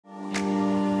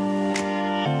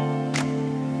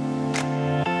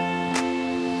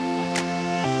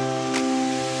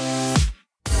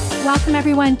Welcome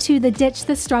everyone to the Ditch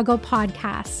the Struggle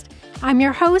podcast. I'm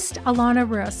your host, Alana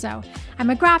Rosso. I'm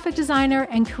a graphic designer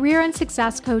and career and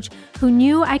success coach who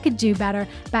knew I could do better,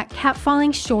 but kept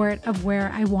falling short of where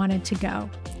I wanted to go.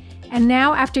 And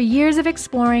now, after years of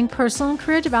exploring personal and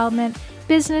career development,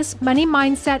 business, money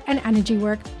mindset, and energy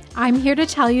work, I'm here to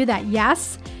tell you that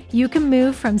yes, you can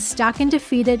move from stuck and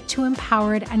defeated to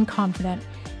empowered and confident.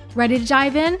 Ready to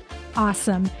dive in?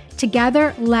 Awesome.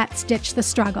 Together, let's ditch the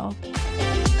struggle.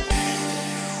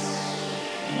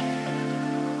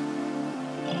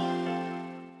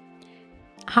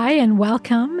 Hi and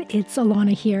welcome. It's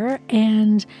Alana here,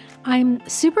 and I'm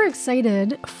super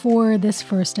excited for this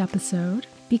first episode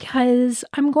because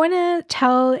I'm going to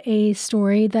tell a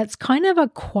story that's kind of a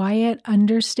quiet,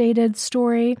 understated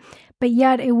story, but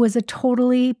yet it was a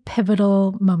totally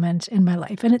pivotal moment in my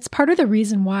life. And it's part of the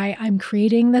reason why I'm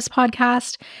creating this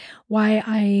podcast, why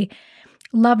I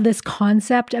love this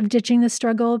concept of ditching the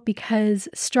struggle, because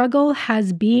struggle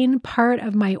has been part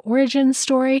of my origin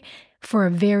story for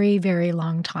a very, very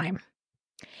long time.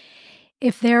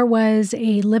 If there was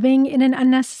a living in an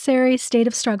unnecessary state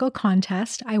of struggle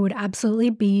contest, I would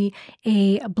absolutely be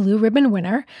a blue ribbon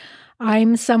winner.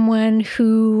 I'm someone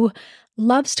who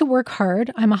loves to work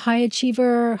hard. I'm a high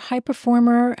achiever, high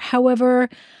performer. However,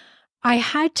 I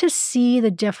had to see the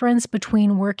difference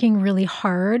between working really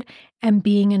hard and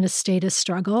being in a state of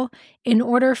struggle in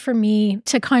order for me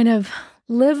to kind of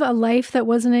live a life that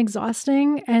wasn't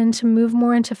exhausting and to move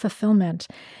more into fulfillment.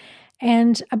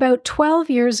 And about 12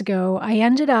 years ago, I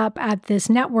ended up at this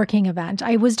networking event.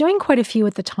 I was doing quite a few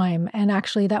at the time. And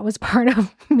actually, that was part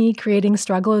of me creating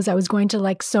struggle as I was going to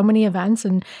like so many events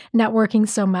and networking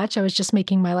so much. I was just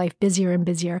making my life busier and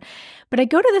busier. But I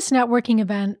go to this networking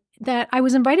event that I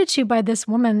was invited to by this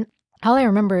woman. All I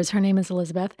remember is her name is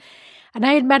Elizabeth. And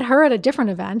I had met her at a different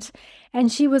event. And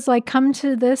she was like, come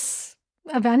to this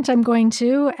event I'm going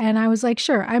to. And I was like,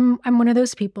 sure, I'm one of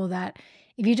those people that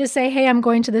if you just say, hey, I'm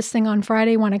going to this thing on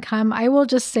Friday, want to come? I will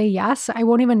just say yes. I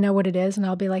won't even know what it is. And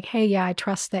I'll be like, hey, yeah, I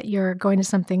trust that you're going to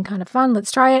something kind of fun.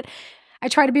 Let's try it. I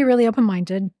try to be really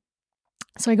open-minded.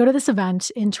 So I go to this event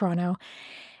in Toronto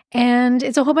and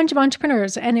it's a whole bunch of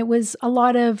entrepreneurs. And it was a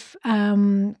lot of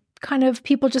kind of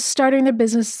people just starting their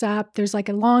business up. There's like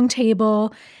a long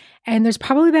table. And there's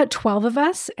probably about 12 of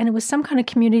us, and it was some kind of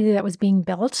community that was being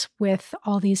built with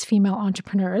all these female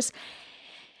entrepreneurs.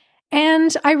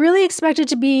 And I really expected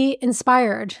to be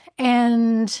inspired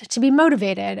and to be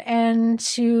motivated and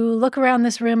to look around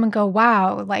this room and go,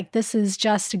 wow, like this is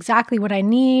just exactly what I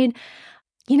need.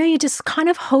 You know, you just kind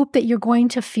of hope that you're going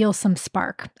to feel some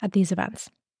spark at these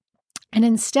events. And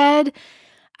instead,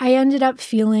 I ended up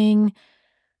feeling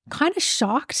kind of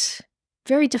shocked,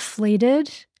 very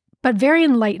deflated, but very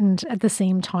enlightened at the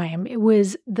same time. It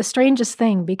was the strangest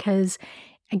thing because,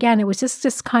 again, it was just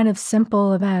this kind of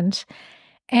simple event.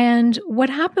 And what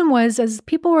happened was, as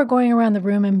people were going around the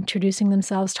room introducing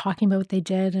themselves, talking about what they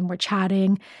did, and were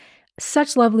chatting,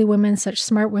 such lovely women, such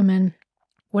smart women,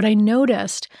 what I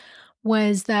noticed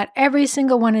was that every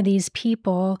single one of these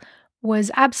people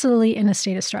was absolutely in a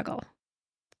state of struggle,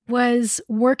 was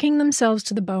working themselves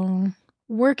to the bone,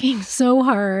 working so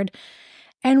hard,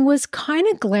 and was kind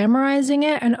of glamorizing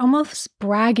it and almost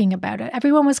bragging about it.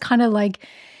 Everyone was kind of like,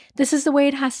 this is the way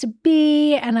it has to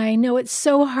be. And I know it's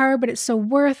so hard, but it's so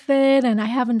worth it. And I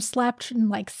haven't slept in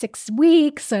like 6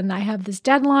 weeks. And I have this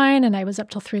deadline. And I was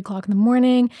up till 3 o'clock in the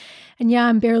morning. And yeah,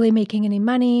 I'm barely making any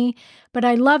money, but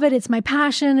I love it. It's my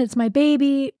passion. It's my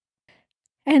baby.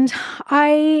 And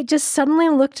I just suddenly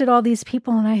looked at all these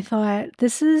people and I thought,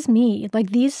 this is me. Like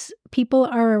these people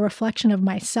are a reflection of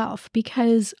myself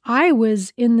because I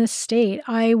was in this state.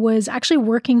 I was actually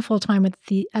working full time at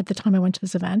the time I went to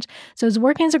this event. So I was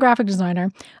working as a graphic designer.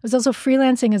 I was also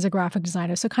freelancing as a graphic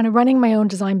designer. So kind of running my own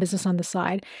design business on the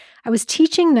side. I was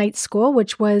teaching night school,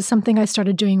 which was something I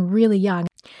started doing really young.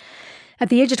 At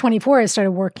the age of 24, I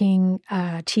started working,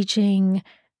 teaching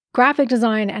graphic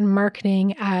design and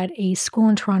marketing at a school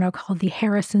in Toronto called the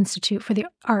Harris Institute for the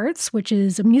Arts, which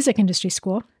is a music industry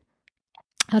school.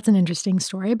 That's an interesting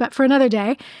story, but for another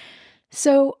day.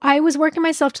 So I was working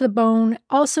myself to the bone,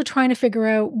 also trying to figure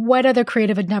out what other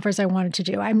creative endeavors I wanted to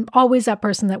do. I'm always that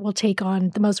person that will take on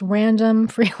the most random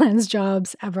freelance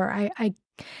jobs ever. I've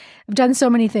done so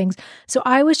many things. So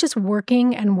I was just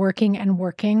working and working and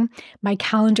working. My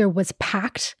calendar was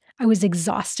packed. I was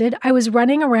exhausted. I was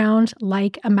running around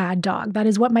like a mad dog. That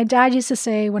is what my dad used to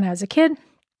say when I was a kid.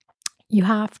 You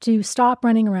have to stop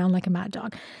running around like a mad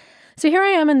dog. So here I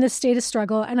am in this state of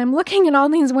struggle, and I'm looking at all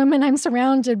these women I'm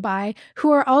surrounded by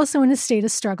who are also in a state of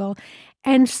struggle.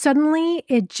 And suddenly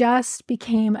it just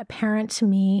became apparent to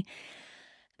me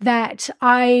that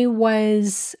I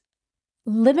was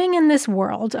living in this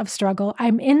world of struggle.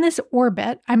 I'm in this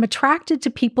orbit. I'm attracted to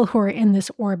people who are in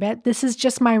this orbit. This is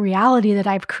just my reality that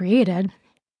I've created,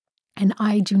 and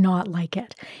I do not like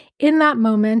it. In that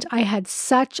moment, I had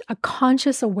such a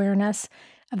conscious awareness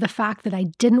of the fact that I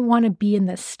didn't want to be in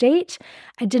this state.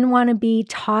 I didn't want to be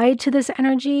tied to this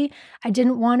energy. I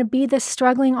didn't want to be this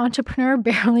struggling entrepreneur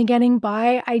barely getting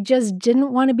by. I just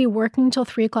didn't want to be working till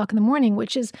 3:00 in the morning,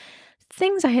 which is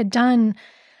things I had done.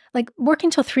 Like working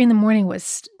till 3 in the morning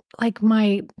was like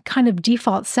my kind of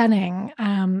default setting.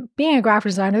 Being a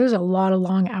graphic designer, there's a lot of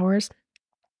long hours.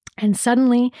 And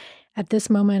suddenly at this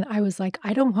moment, I was like,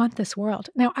 I don't want this world.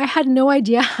 Now, I had no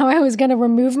idea how I was going to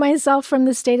remove myself from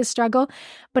the state of struggle,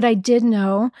 but I did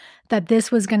know that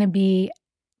this was going to be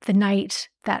the night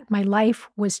that my life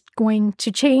was going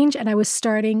to change, and I was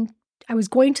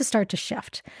going to start to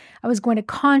shift. I was going to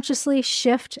consciously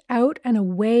shift out and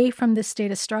away from this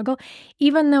state of struggle,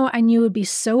 even though I knew it would be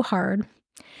so hard,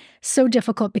 so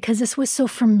difficult, because this was so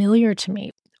familiar to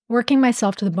me. Working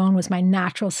myself to the bone was my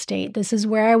natural state. This is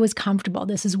where I was comfortable.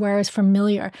 This is where I was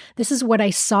familiar. This is what I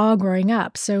saw growing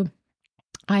up. So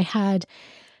I had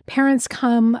parents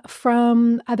come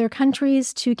from other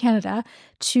countries to Canada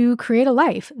to create a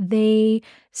life. They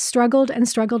struggled and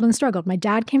struggled and struggled. My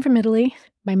dad came from Italy.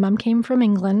 My mom came from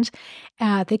England.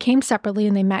 They came separately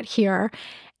and they met here.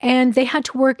 And they had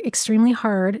to work extremely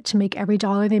hard to make every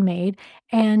dollar they made,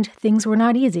 and things were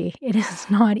not easy. It is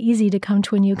not easy to come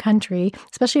to a new country,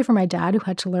 especially for my dad, who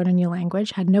had to learn a new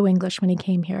language, had no English when he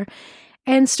came here,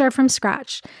 and start from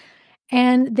scratch.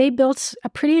 And they built a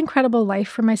pretty incredible life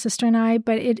for my sister and I,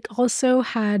 but it also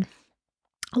had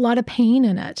a lot of pain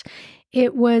in it.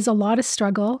 It was a lot of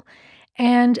struggle.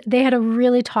 And they had a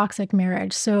really toxic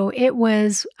marriage. So it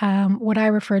was what I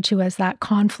refer to as that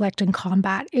conflict and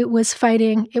combat. It was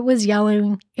fighting, it was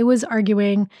yelling, it was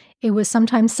arguing, it was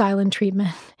sometimes silent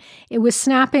treatment, it was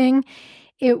snapping,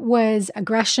 it was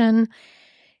aggression,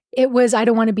 it was, I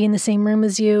don't want to be in the same room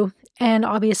as you. And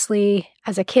obviously,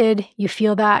 as a kid, you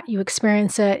feel that, you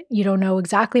experience it, you don't know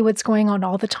exactly what's going on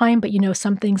all the time, but you know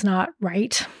something's not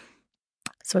right.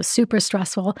 So it's super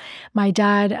stressful. My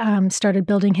dad started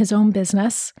building his own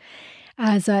business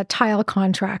as a tile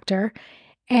contractor,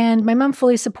 and my mom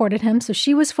fully supported him. So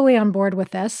she was fully on board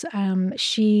with this.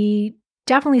 She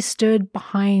definitely stood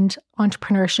behind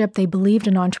entrepreneurship. They believed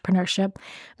in entrepreneurship.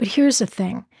 But here's the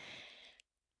thing.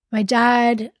 My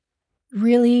dad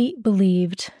really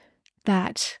believed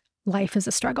that life is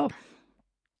a struggle.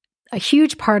 A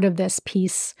huge part of this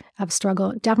piece of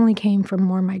struggle definitely came from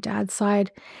more my dad's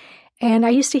side. And I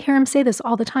used to hear him say this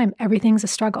all the time, everything's a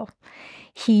struggle.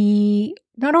 He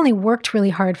not only worked really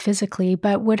hard physically,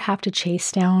 but would have to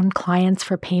chase down clients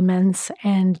for payments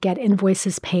and get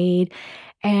invoices paid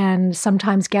and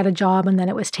sometimes get a job and then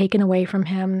it was taken away from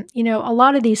him. You know, a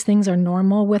lot of these things are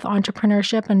normal with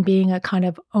entrepreneurship and being a kind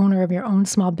of owner of your own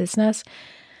small business.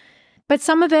 But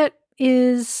some of it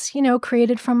is, you know,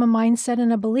 created from a mindset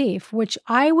and a belief, which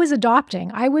I was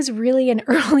adopting. I was really an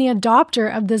early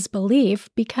adopter of this belief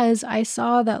because I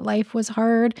saw that life was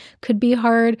hard, could be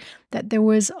hard, that there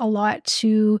was a lot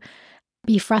to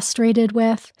be frustrated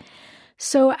with.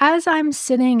 So as I'm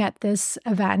sitting at this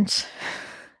event,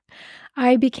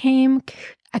 I became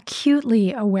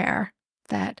acutely aware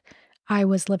that I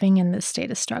was living in this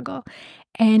state of struggle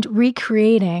and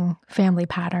recreating family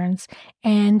patterns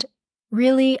and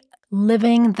really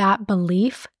living that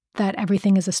belief that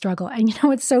everything is a struggle. And you know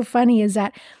what's so funny is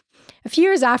that a few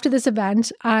years after this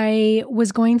event, I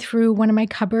was going through one of my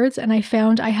cupboards and I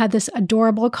found I had this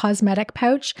adorable cosmetic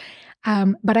pouch,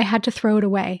 but I had to throw it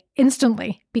away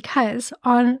instantly because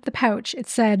on the pouch it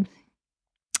said,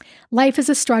 "Life is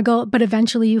a struggle, but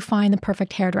eventually you find the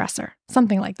perfect hairdresser,"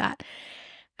 something like that.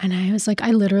 And I was like,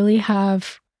 I literally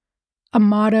have a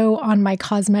motto on my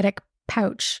cosmetic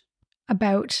pouch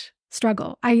about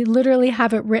struggle. I literally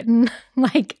have it written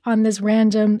like on this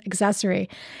random accessory.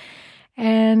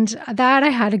 And that I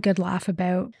had a good laugh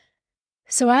about.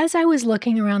 So as I was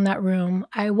looking around that room,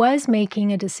 I was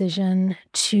making a decision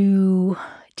to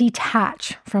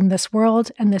detach from this world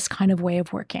and this kind of way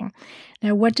of working.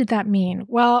 Now, what did that mean?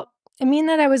 Well, it meant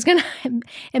that I was going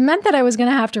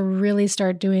to have to really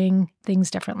start doing things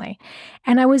differently.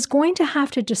 And I was going to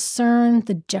have to discern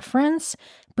the difference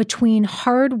between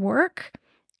hard work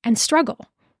and struggle.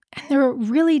 And they're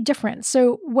really different.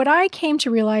 So what I came to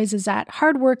realize is that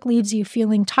hard work leaves you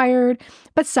feeling tired,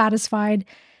 but satisfied,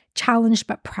 challenged,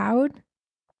 but proud.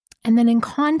 And then in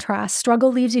contrast,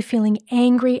 struggle leaves you feeling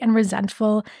angry and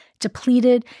resentful,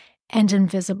 depleted, and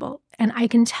invisible. And I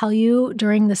can tell you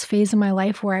during this phase of my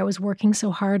life where I was working so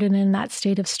hard and in that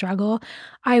state of struggle,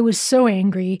 I was so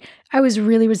angry. I was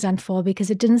really resentful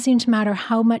because it didn't seem to matter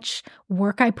how much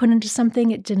work I put into something.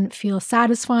 It didn't feel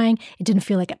satisfying. It didn't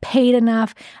feel like it paid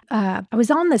enough. I was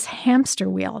on this hamster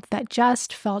wheel that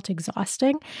just felt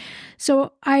exhausting.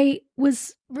 So I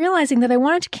was realizing that I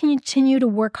wanted to continue to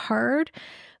work hard,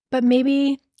 but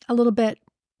maybe a little bit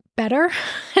better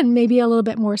and maybe a little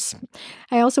bit more.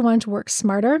 I also wanted to work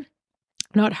smarter,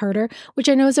 not harder, which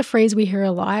I know is a phrase we hear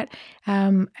a lot.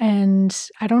 And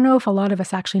I don't know if a lot of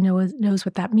us actually knows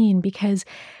what that means, because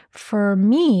for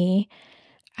me,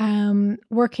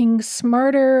 working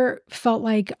smarter felt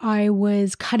like I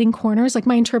was cutting corners. Like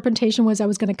my interpretation was I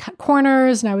was going to cut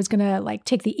corners and I was going to like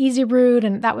take the easy route.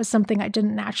 And that was something I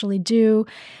didn't naturally do.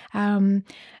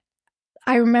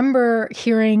 I remember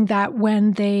hearing that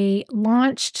when they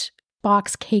launched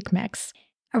box cake mix,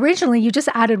 originally you just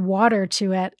added water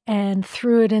to it and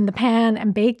threw it in the pan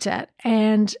and baked it.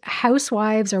 And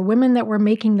housewives or women that were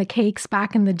making the cakes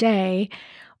back in the day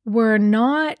were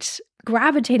not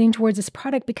gravitating towards this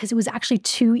product because it was actually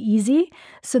too easy.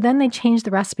 So then they changed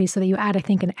the recipe so that you add, I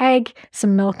think, an egg,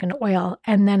 some milk, and oil,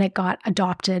 and then it got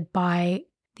adopted by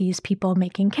these people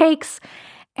making cakes,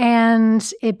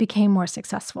 and it became more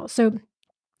successful. So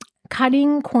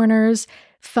cutting corners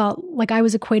felt like I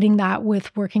was equating that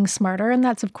with working smarter, and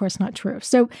that's of course not true.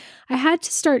 So I had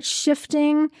to start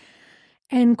shifting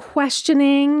and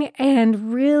questioning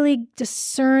and really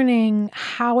discerning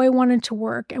how I wanted to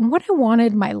work and what I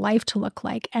wanted my life to look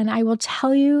like. And I will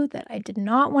tell you that I did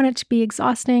not want it to be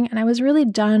exhausting, and I was really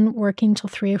done working till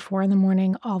 3 or 4 in the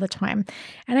morning all the time.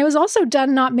 And I was also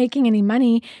done not making any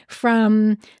money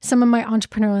from some of my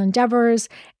entrepreneurial endeavors,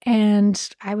 and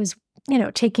I was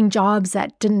taking jobs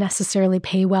that didn't necessarily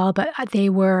pay well, but they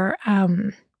were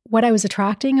what I was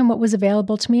attracting and what was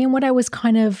available to me and what I was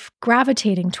kind of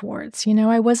gravitating towards.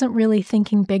 I wasn't really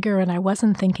thinking bigger and I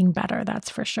wasn't thinking better, that's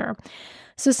for sure.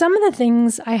 So some of the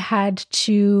things I had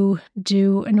to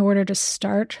do in order to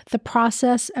start the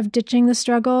process of ditching the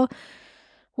struggle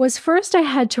was, first I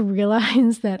had to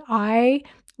realize that I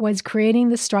was creating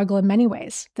the struggle in many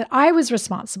ways, that I was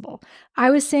responsible. I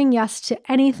was saying yes to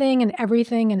anything and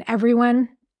everything and everyone.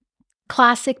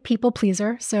 Classic people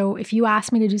pleaser. So if you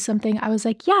asked me to do something, I was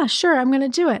like, yeah, sure, I'm going to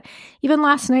do it. Even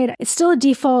last night, it's still a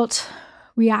default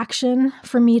reaction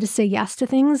for me to say yes to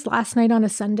things. Last night on a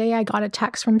Sunday, I got a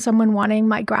text from someone wanting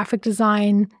my graphic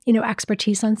design,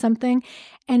 expertise on something.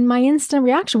 And my instant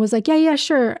reaction was like, yeah,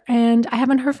 sure. And I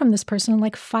haven't heard from this person in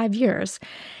like 5 years.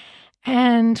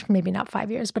 And maybe not 5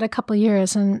 years, but a couple of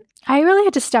years. And I really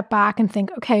had to step back and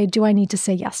think, okay, do I need to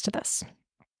say yes to this?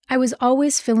 I was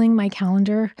always filling my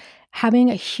calendar. Having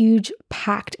a huge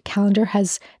packed calendar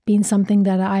has been something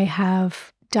that I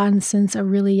have done since a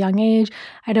really young age.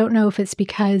 I don't know if it's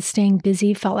because staying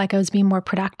busy felt like I was being more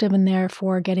productive and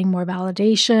therefore getting more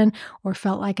validation, or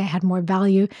felt like I had more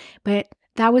value, but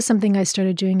that was something I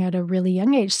started doing at a really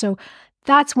young age. So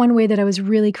that's one way that I was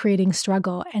really creating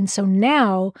struggle. And so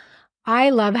now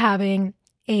I love having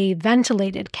a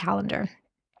ventilated calendar.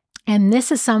 And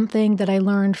this is something that I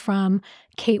learned from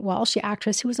Kate Walsh, the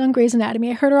actress who was on Grey's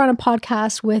Anatomy. I heard her on a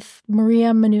podcast with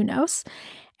Maria Menounos,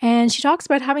 and she talks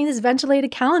about having this ventilated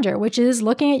calendar, which is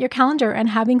looking at your calendar and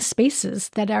having spaces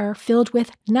that are filled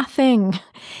with nothing.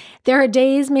 There are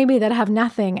days maybe that have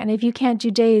nothing, and if you can't do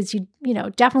days, you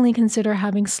definitely consider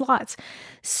having slots.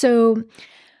 So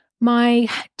my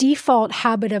default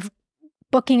habit of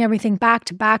booking everything back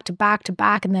to back to back to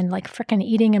back, and then like freaking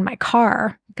eating in my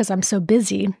car because I'm so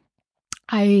busy,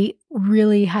 I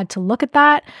really had to look at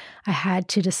that. I had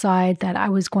to decide that I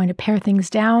was going to pare things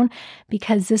down,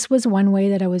 because this was one way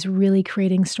that I was really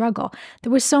creating struggle.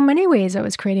 There were so many ways I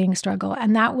was creating struggle,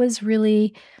 and that was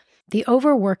really, the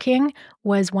overworking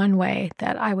was one way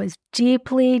that I was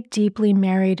deeply, deeply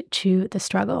married to the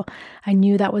struggle. I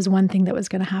knew that was one thing that was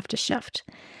going to have to shift.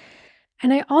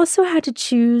 And I also had to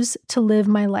choose to live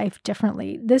my life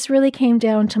differently. This really came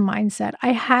down to mindset.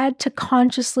 I had to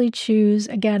consciously choose.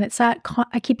 Again,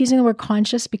 I keep using the word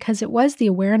conscious because it was the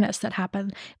awareness that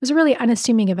happened. It was a really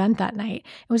unassuming event that night.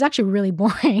 It was actually really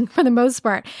boring for the most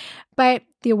part, but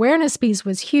the awareness piece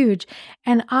was huge.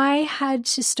 And I had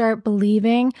to start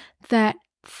believing that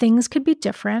things could be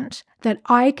different, that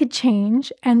I could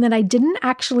change, and that I didn't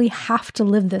actually have to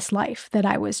live this life that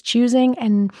I was choosing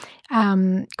and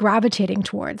gravitating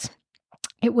towards.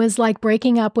 It was like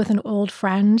breaking up with an old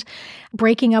friend,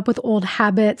 breaking up with old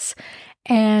habits,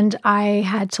 and I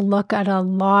had to look at a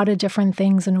lot of different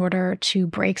things in order to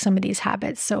break some of these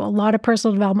habits. So a lot of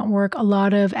personal development work, a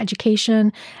lot of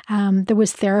education. There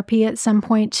was therapy at some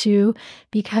point too,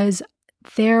 because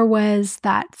there was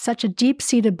that such a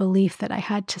deep-seated belief that I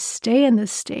had to stay in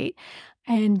this state,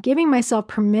 and giving myself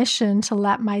permission to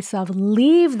let myself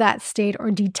leave that state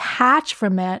or detach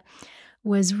from it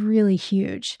was really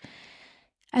huge.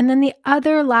 And then the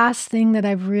other last thing that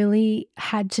I've really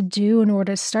had to do in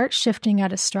order to start shifting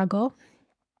out of struggle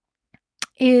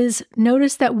is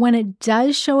notice that when it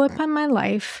does show up in my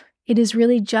life, it is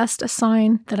really just a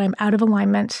sign that I'm out of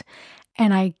alignment,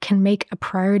 and I can make a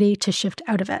priority to shift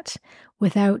out of it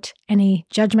without any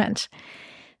judgment.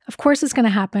 Of course, it's going to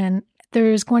happen.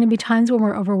 There's going to be times when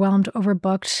we're overwhelmed,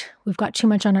 overbooked. We've got too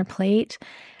much on our plate.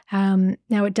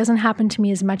 Now, it doesn't happen to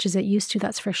me as much as it used to,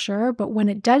 that's for sure. But when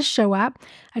it does show up,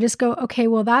 I just go, okay,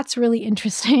 well, that's really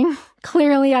interesting.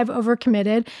 Clearly, I've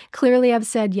overcommitted. Clearly, I've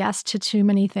said yes to too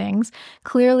many things.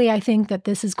 Clearly, I think that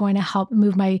this is going to help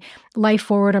move my life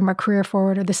forward or my career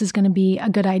forward, or this is going to be a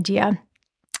good idea.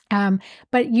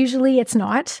 But usually it's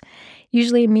not.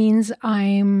 Usually it means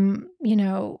I'm,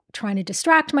 trying to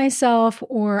distract myself,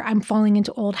 or I'm falling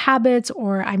into old habits,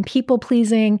 or I'm people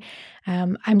pleasing.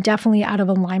 I'm definitely out of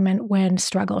alignment when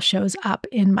struggle shows up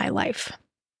in my life.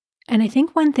 And I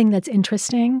think one thing that's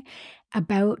interesting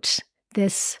about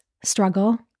this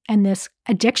struggle and this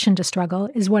addiction to struggle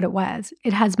is what it was.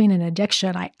 It has been an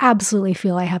addiction. I absolutely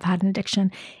feel I have had an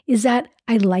addiction, is that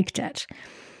I liked it.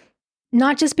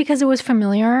 Not just because it was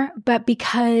familiar, but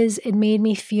because it made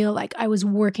me feel like I was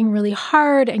working really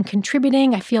hard and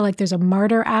contributing. I feel like there's a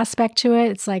martyr aspect to it.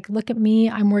 It's like, look at me,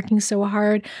 I'm working so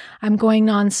hard. I'm going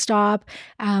nonstop.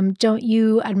 Don't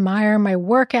you admire my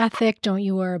work ethic? Don't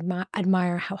you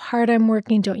admire how hard I'm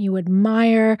working? Don't you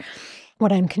admire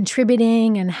what I'm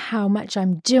contributing and how much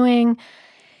I'm doing?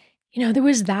 There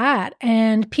was that.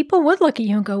 And people would look at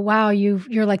you and go, wow,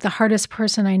 you're like the hardest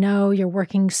person I know. You're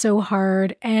working so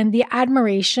hard. And the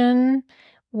admiration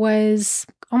was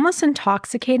almost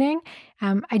intoxicating.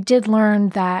 I did learn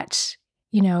that,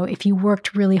 if you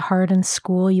worked really hard in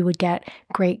school, you would get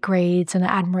great grades and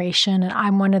admiration. And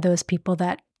I'm one of those people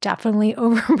that definitely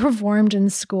overperformed in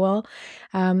school.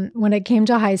 When it came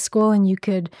to high school and you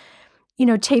could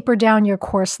taper down your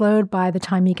course load by the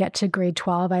time you get to grade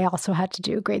 12. I also had to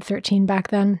do grade 13 back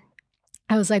then.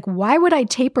 I was like, why would I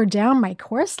taper down my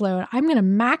course load? I'm going to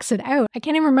max it out. I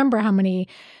can't even remember how many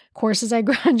courses I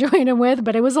graduated with,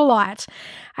 but it was a lot.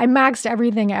 I maxed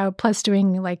everything out, plus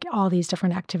doing like all these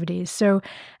different activities. So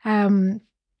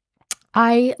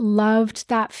I loved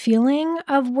that feeling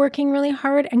of working really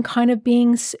hard and kind of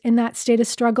being in that state of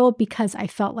struggle, because I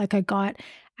felt like I got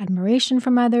admiration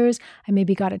from others. I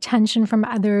maybe got attention from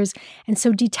others. And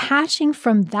so detaching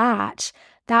from that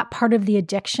part of the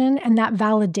addiction and that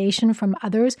validation from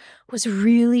others was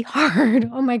really hard.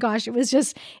 Oh my gosh,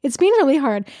 it's been really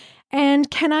hard. And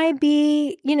can I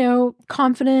be,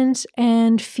 confident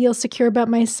and feel secure about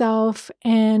myself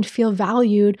and feel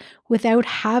valued without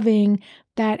having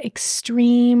that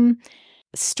extreme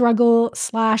struggle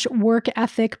 / work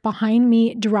ethic behind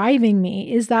me, driving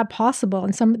me? Is that possible?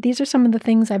 And these are some of the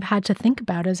things I've had to think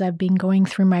about as I've been going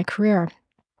through my career.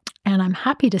 And I'm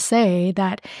happy to say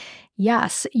that,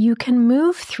 yes, you can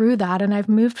move through that. And I've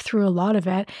moved through a lot of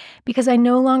it because I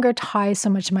no longer tie so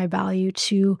much of my value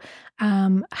to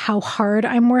how hard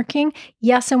I'm working.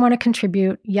 Yes, I want to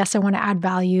contribute. Yes, I want to add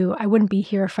value. I wouldn't be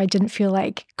here if I didn't feel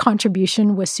like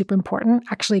contribution was super important.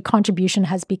 Actually, contribution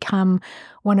has become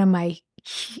one of my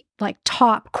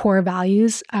top core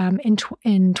values in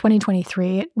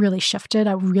 2023. It really shifted.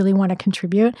 I really want to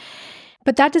contribute.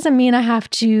 But that doesn't mean I have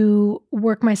to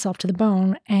work myself to the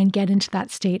bone and get into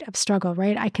that state of struggle,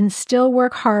 right? I can still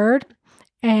work hard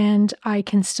and I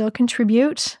can still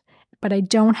contribute, but I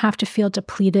don't have to feel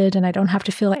depleted and I don't have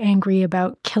to feel angry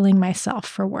about killing myself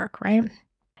for work, right?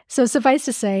 So suffice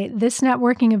to say, this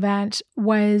networking event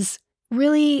was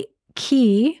really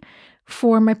key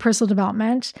for my personal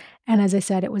development. And as I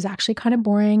said, it was actually kind of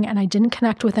boring and I didn't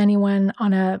connect with anyone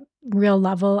on a real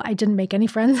level. I didn't make any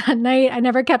friends that night. I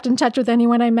never kept in touch with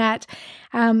anyone I met.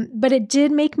 But it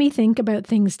did make me think about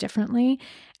things differently.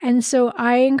 And so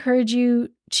I encourage you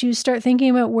to start thinking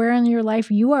about where in your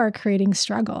life you are creating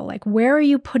struggle. Like, where are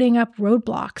you putting up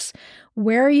roadblocks?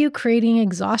 Where are you creating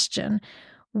exhaustion?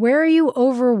 Where are you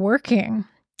overworking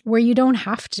where you don't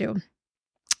have to?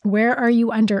 Where are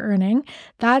you under-earning?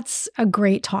 That's a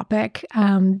great topic.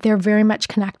 They're very much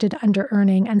connected,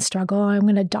 under-earning and struggle. I'm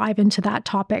going to dive into that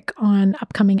topic on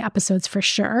upcoming episodes for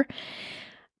sure.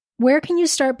 Where can you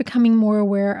start becoming more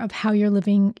aware of how you're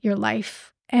living your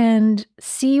life and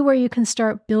see where you can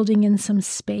start building in some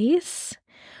space?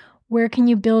 Where can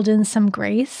you build in some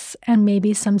grace and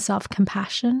maybe some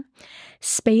self-compassion?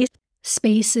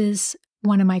 Space is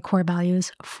one of my core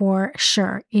values for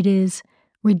sure. It is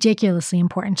ridiculously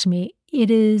important to me. it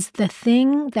is the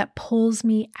thing that pulls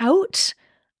me out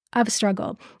of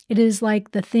struggle. It is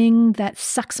like the thing that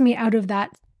sucks me out of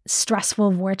that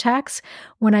stressful vortex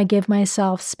when I give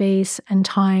myself space and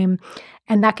time.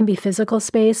 And that can be physical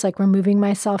space, like removing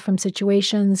myself from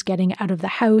situations, getting out of the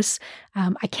house.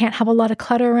 I can't have a lot of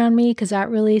clutter around me because that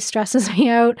really stresses me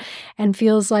out and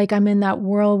feels like I'm in that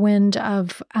whirlwind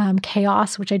of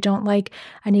chaos, which I don't like.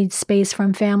 I need space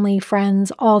from family,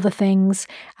 friends, all the things.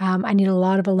 I need a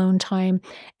lot of alone time.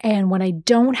 And when I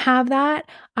don't have that,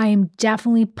 I am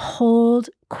definitely pulled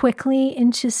quickly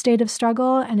into a state of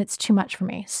struggle, and it's too much for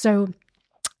me. So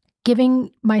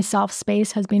giving myself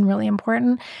space has been really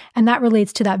important. And that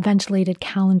relates to that ventilated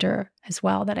calendar as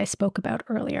well that I spoke about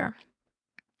earlier.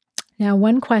 Now,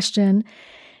 one question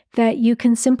that you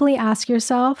can simply ask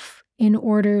yourself in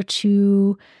order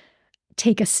to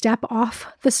take a step off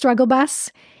the struggle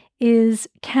bus is,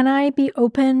 can I be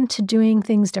open to doing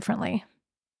things differently?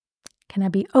 Can I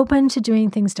be open to doing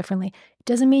things differently?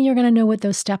 Doesn't mean you're going to know what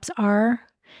those steps are.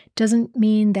 Doesn't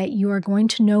mean that you are going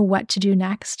to know what to do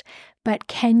next, but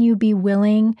can you be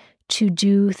willing to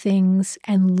do things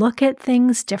and look at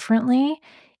things differently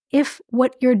if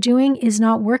what you're doing is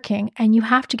not working? And you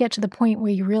have to get to the point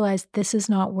where you realize this is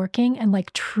not working and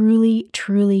like truly,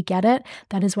 truly get it.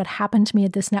 That is what happened to me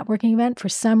at this networking event. For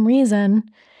some reason,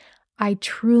 I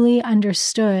truly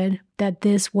understood that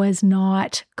this was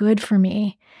not good for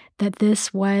me, that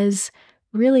this was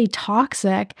really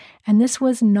toxic, and this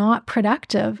was not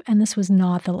productive, and this was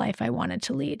not the life I wanted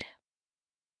to lead.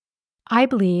 I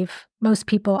believe most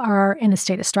people are in a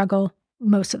state of struggle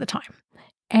most of the time.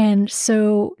 And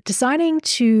so deciding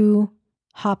to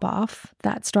hop off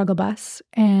that struggle bus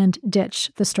and ditch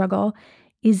the struggle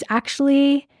is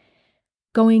actually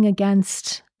going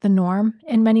against the norm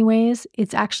in many ways.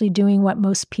 It's actually doing what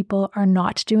most people are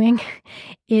not doing.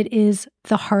 It is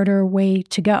the harder way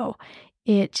to go.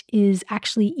 It is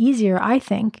actually easier, I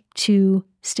think, to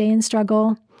stay in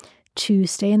struggle, to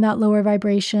stay in that lower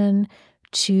vibration,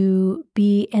 to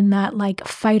be in that like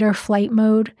fight or flight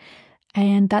mode.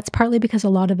 And that's partly because a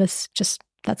lot of us just,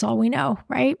 that's all we know,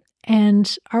 right?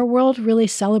 And our world really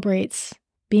celebrates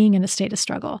being in a state of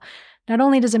struggle. Not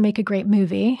only does it make a great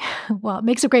movie, well, it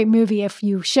makes a great movie if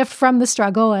you shift from the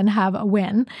struggle and have a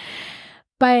win,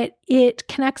 but it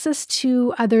connects us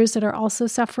to others that are also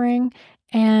suffering.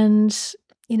 And,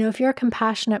 you know, if you're a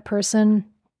compassionate person,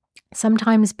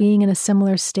 sometimes being in a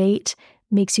similar state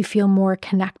makes you feel more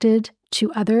connected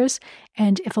to others.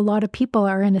 And if a lot of people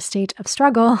are in a state of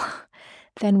struggle,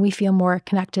 then we feel more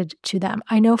connected to them.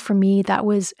 I know for me, that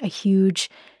was a huge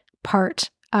part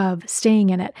of staying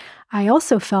in it. I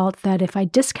also felt that if I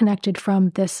disconnected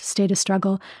from this state of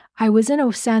struggle, I was in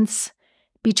a sense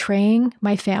betraying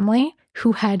my family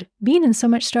who had been in so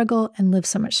much struggle and lived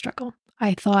so much struggle.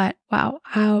 I thought, wow,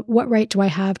 what right do I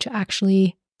have to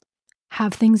actually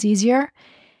have things easier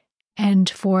and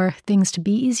for things to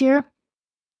be easier?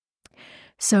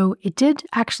 So it did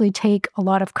actually take a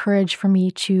lot of courage for me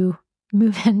to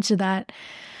move into that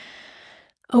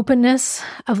openness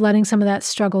of letting some of that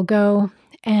struggle go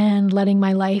and letting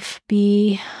my life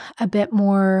be a bit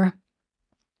more,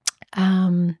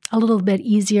 a little bit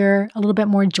easier, a little bit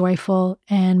more joyful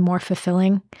and more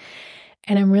fulfilling.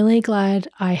 And I'm really glad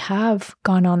I have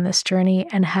gone on this journey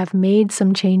and have made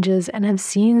some changes and have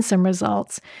seen some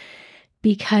results,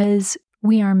 because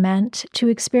we are meant to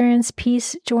experience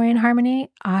peace, joy, and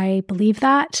harmony. I believe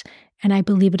that, and I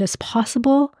believe it is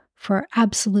possible for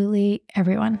absolutely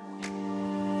everyone.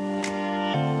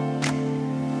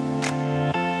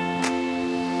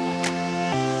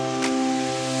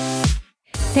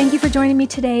 Thank you for joining me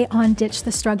today on Ditch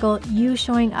the Struggle. You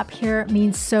showing up here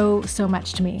means so, so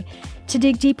much to me. To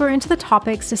dig deeper into the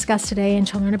topics discussed today and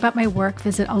to learn about my work,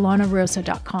 visit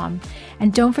alanarosa.com.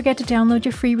 And don't forget to download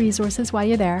your free resources while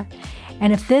you're there.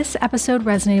 And if this episode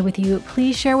resonated with you,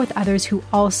 please share with others who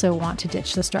also want to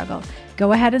ditch the struggle.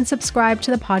 Go ahead and subscribe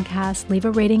to the podcast, leave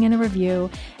a rating and a review,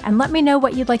 and let me know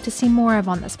what you'd like to see more of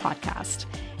on this podcast.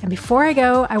 And before I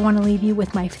go, I want to leave you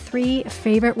with my 3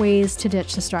 favorite ways to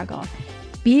ditch the struggle.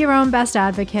 Be your own best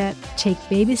advocate, take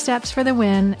baby steps for the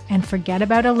win, and forget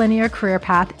about a linear career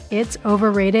path. It's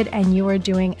overrated and you are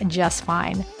doing just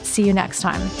fine. See you next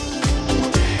time.